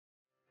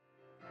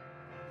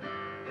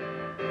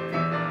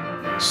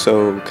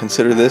So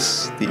consider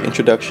this the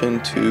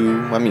introduction to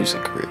my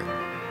music career.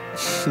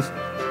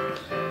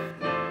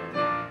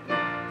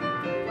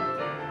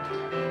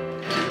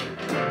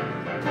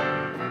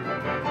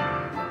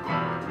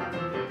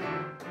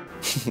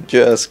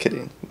 Just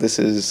kidding. This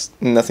is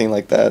nothing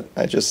like that.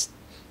 I just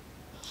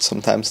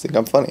sometimes think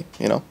I'm funny,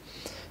 you know?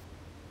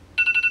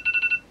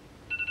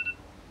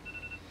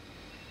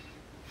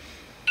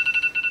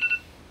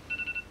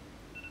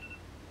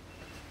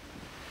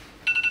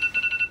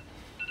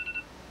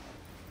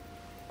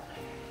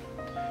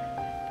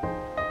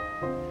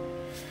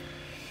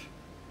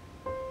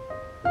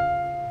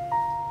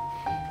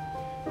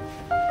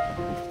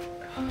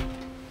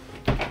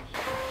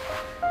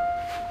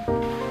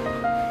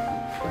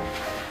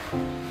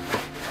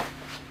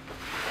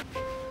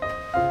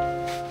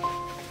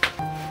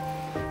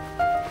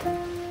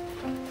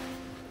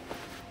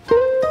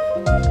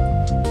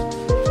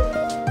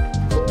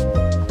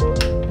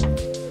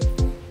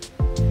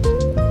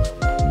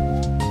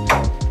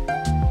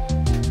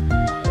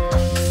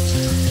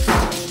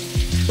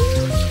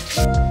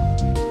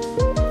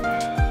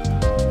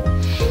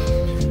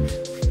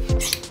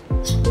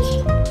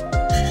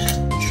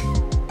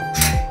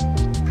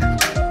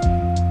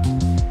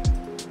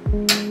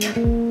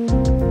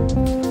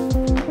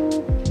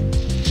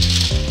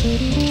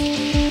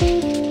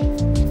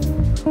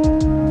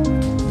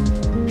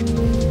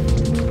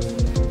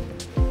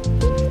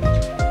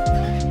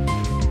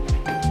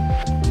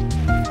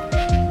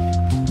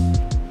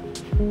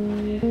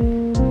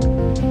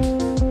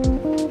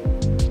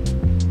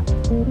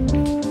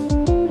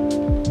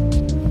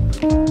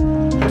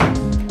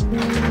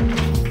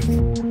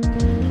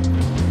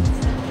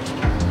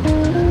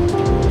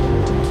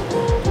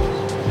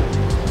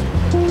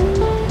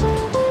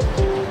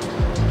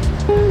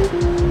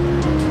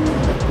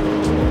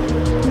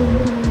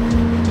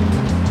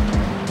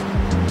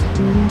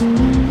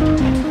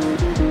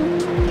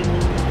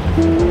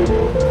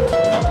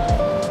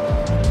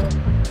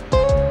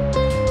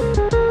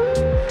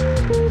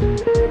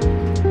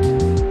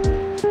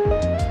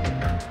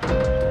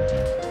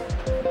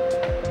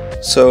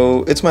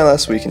 So it's my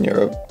last week in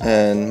Europe,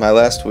 and my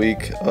last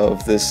week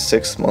of this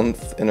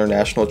 6-month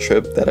international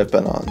trip that I've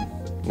been on,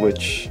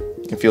 which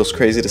it feels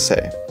crazy to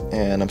say,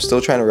 and I'm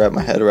still trying to wrap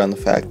my head around the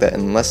fact that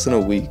in less than a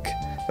week,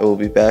 I will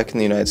be back in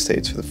the United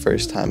States for the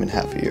first time in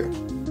half a year.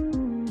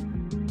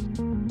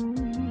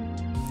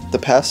 The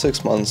past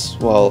 6 months,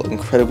 while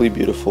incredibly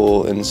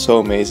beautiful and so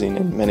amazing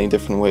in many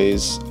different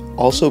ways,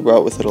 also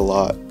brought with it a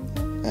lot,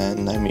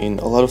 and I mean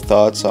a lot of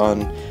thoughts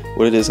on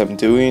what it is I'm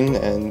doing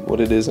and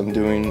what it is I'm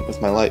doing with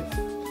my life.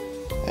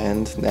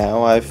 And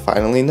now I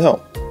finally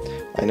know.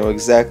 I know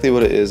exactly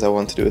what it is I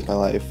want to do with my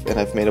life, and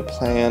I've made a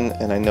plan,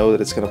 and I know that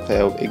it's going to play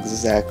out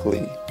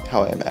exactly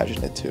how I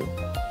imagine it to.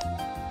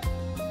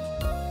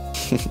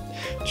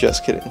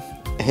 Just kidding.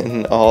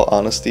 In all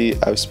honesty,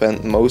 I've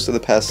spent most of the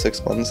past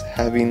 6 months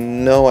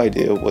having no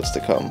idea what's to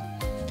come.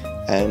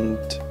 And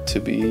to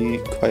be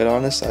quite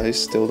honest, I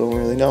still don't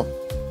really know.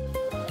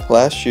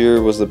 Last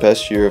year was the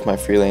best year of my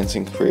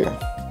freelancing career,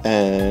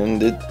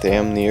 and it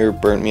damn near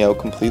burnt me out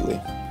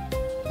completely.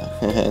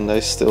 And I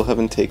still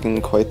haven't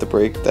taken quite the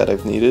break that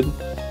I've needed,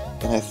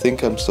 and I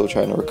think I'm still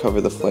trying to recover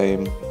the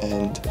flame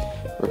and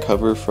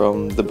recover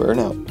from the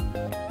burnout.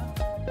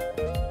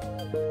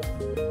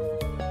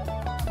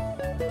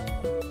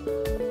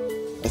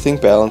 I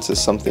think balance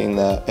is something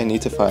that I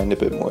need to find a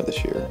bit more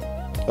this year.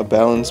 A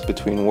balance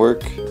between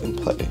work and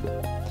play.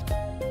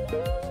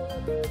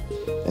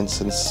 And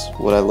since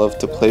what I love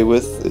to play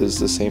with is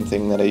the same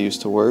thing that I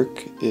used to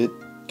work, it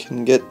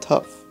can get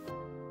tough.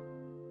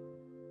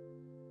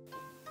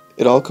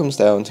 It all comes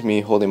down to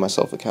me holding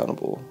myself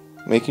accountable,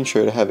 making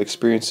sure to have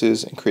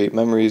experiences and create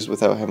memories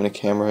without having a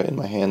camera in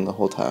my hand the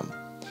whole time.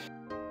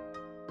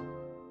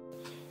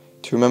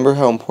 To remember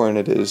how important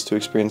it is to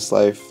experience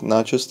life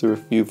not just through a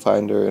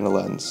viewfinder and a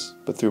lens,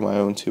 but through my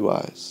own 2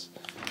 eyes.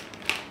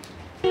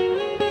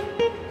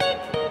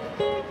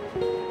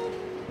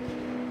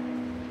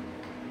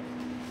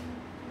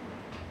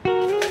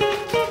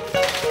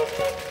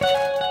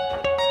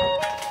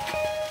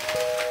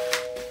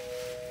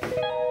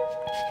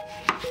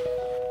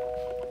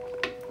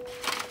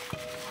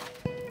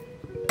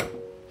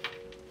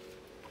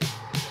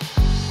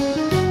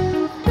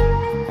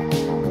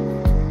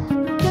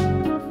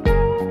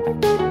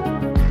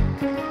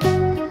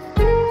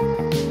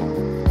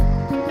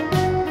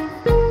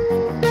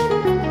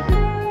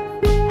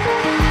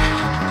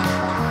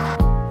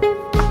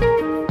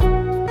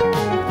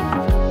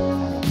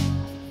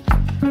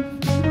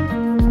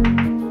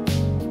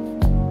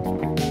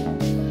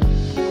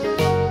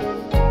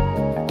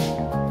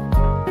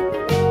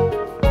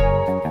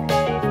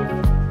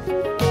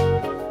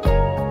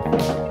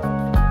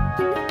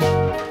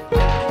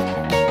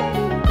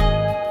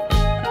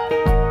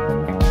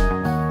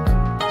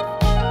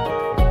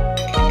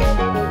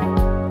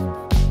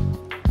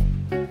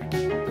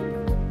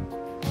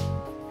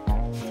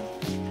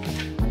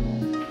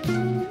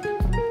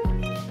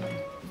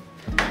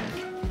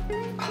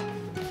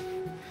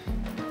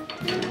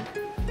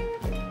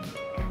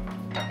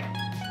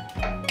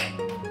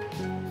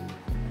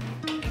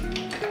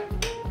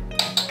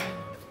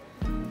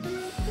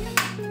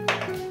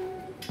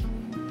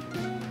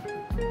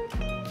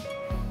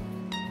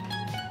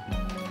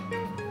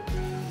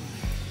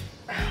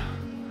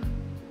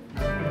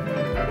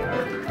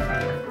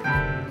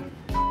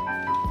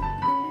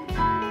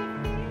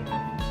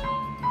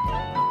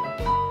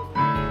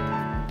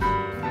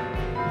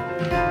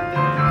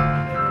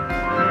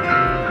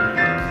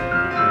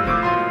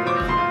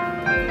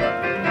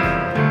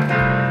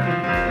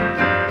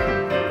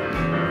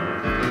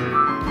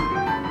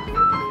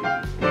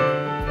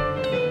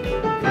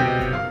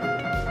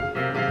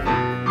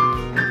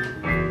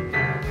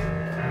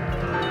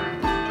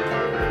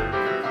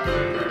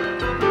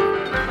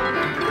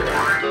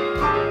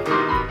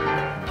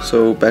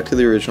 So back to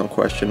the original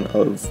question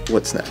of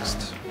what's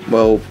next.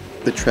 Well,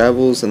 the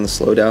travels and the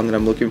slowdown that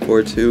I'm looking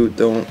forward to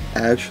don't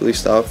actually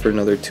stop for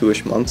another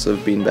 2-ish months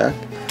of being back,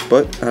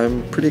 but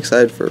I'm pretty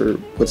excited for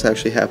what's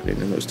actually happening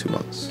in those 2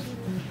 months.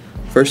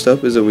 First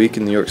up is a week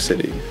in New York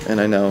City,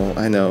 and I know,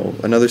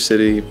 another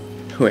city,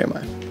 who am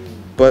I?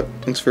 But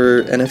it's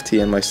for NFT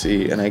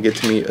NYC, and I get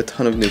to meet a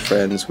ton of new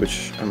friends,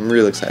 which I'm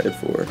real excited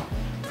for.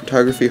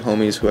 Photography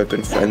homies who I've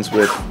been friends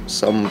with,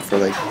 some for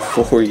like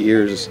 4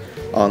 years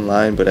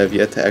online, but I've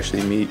yet to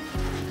actually meet.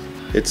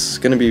 It's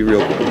gonna be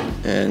real cool,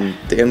 and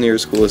damn near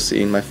as cool as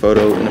seeing my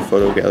photo in a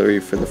photo gallery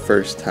for the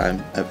first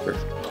time ever.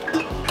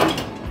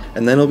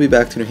 And then I'll be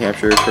back to New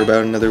Hampshire for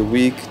about another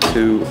week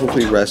to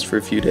hopefully rest for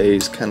a few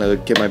days, kind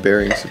of get my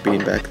bearings of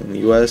being back in the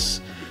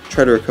US,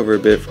 try to recover a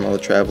bit from all the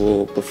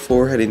travel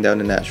before heading down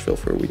to Nashville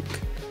for a week.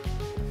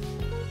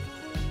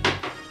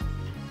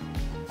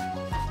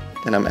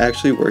 And I'm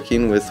actually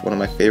working with one of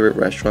my favorite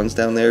restaurants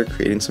down there,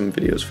 creating some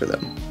videos for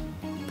them.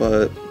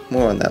 But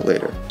more on that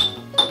later.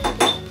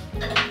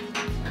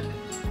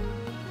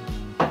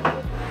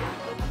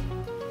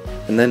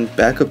 And then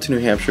back up to New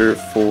Hampshire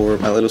for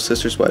my little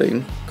sister's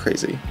wedding,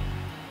 crazy.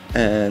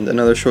 And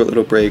another short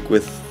little break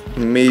with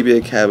maybe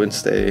a cabin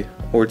stay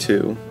or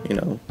two, you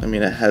know, I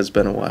mean it has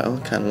been a while,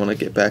 I kind of want to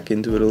get back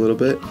into it a little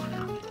bit.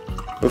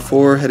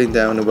 Before heading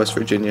down to West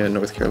Virginia and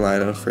North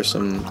Carolina for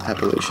some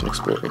Appalachian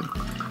exploring,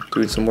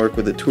 doing some work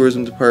with the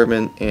tourism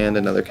department and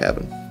another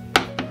cabin.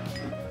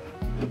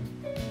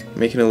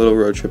 Making a little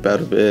road trip out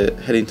of it,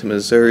 heading to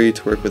Missouri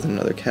to work with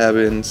another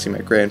cabin, see my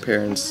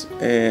grandparents,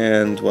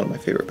 and one of my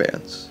favorite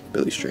bands,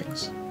 Billy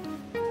Strings.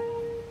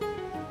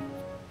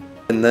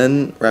 And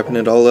then wrapping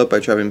it all up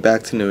by driving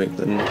back to New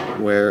England,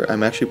 where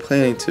I'm actually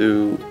planning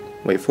to,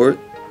 wait for it,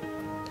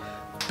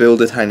 build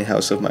a tiny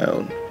house of my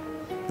own.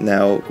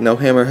 Now, no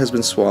hammer has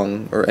been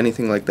swung or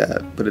anything like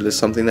that, but it is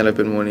something that I've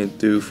been wanting to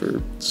do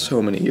for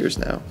so many years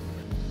now.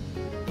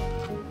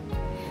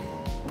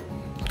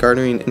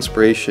 Garnering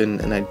inspiration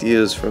and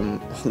ideas from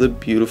all the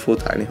beautiful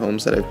tiny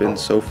homes that I've been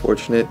so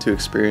fortunate to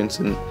experience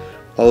in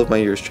all of my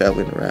years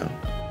traveling around.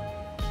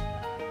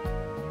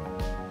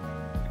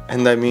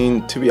 And I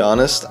mean, to be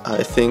honest,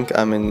 I think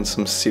I'm in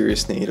some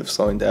serious need of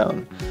slowing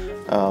down.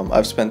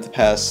 I've spent the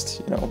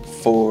past,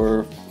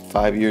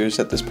 4-5 years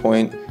at this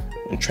point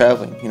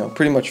traveling,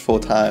 pretty much full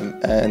time,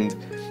 and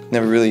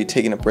never really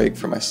taken a break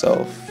for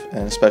myself.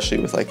 And especially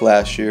with like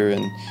last year,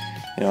 and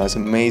as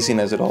amazing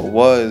as it all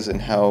was,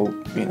 and how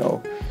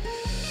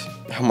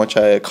how much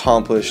I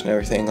accomplished and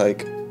everything,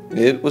 like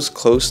it was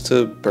close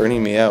to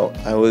burning me out.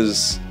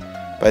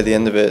 By the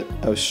end of it,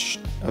 I was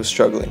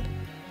struggling.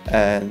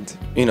 And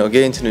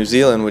getting to New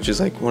Zealand, which is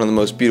like one of the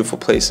most beautiful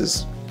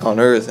places on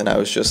earth, and I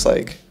was just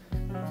like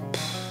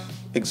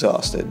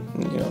exhausted.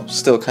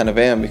 Still kind of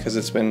am, because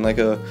it's been like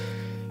a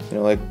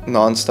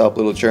non-stop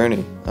little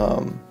journey.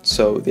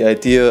 So the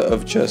idea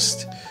of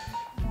just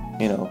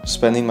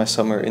spending my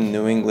summer in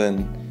New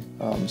England,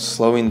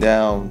 slowing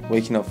down,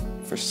 waking up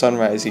for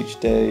sunrise each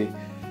day,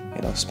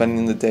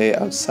 spending the day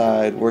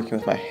outside, working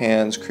with my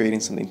hands, creating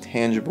something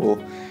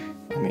tangible,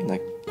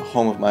 like a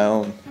home of my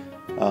own,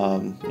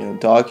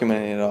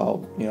 documenting it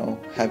all,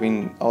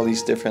 having all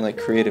these different like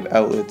creative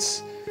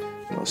outlets,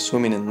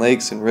 swimming in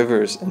lakes and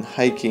rivers and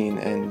hiking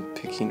and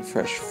picking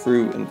fresh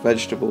fruit and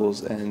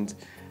vegetables, and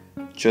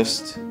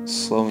just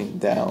slowing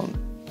down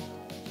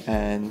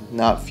and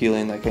not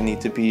feeling like I need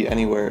to be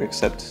anywhere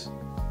except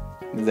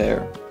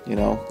there.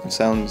 It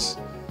sounds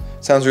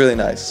really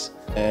nice.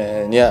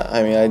 And yeah,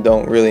 I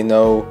don't really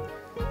know,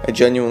 I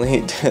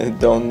genuinely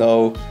don't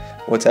know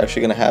what's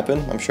actually going to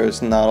happen. I'm sure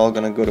it's not all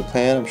going to go to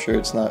plan. I'm sure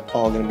it's not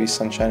all going to be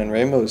sunshine and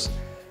rainbows,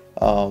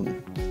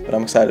 but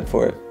I'm excited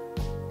for it,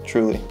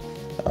 truly.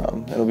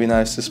 It'll be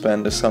nice to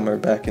spend a summer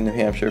back in New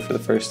Hampshire for the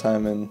first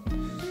time in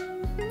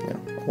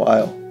a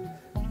while.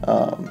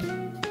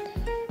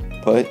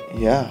 But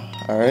yeah,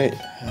 alright,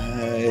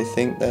 I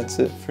think that's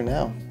it for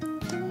now.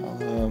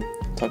 I'll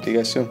talk to you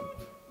guys soon.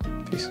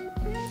 Peace.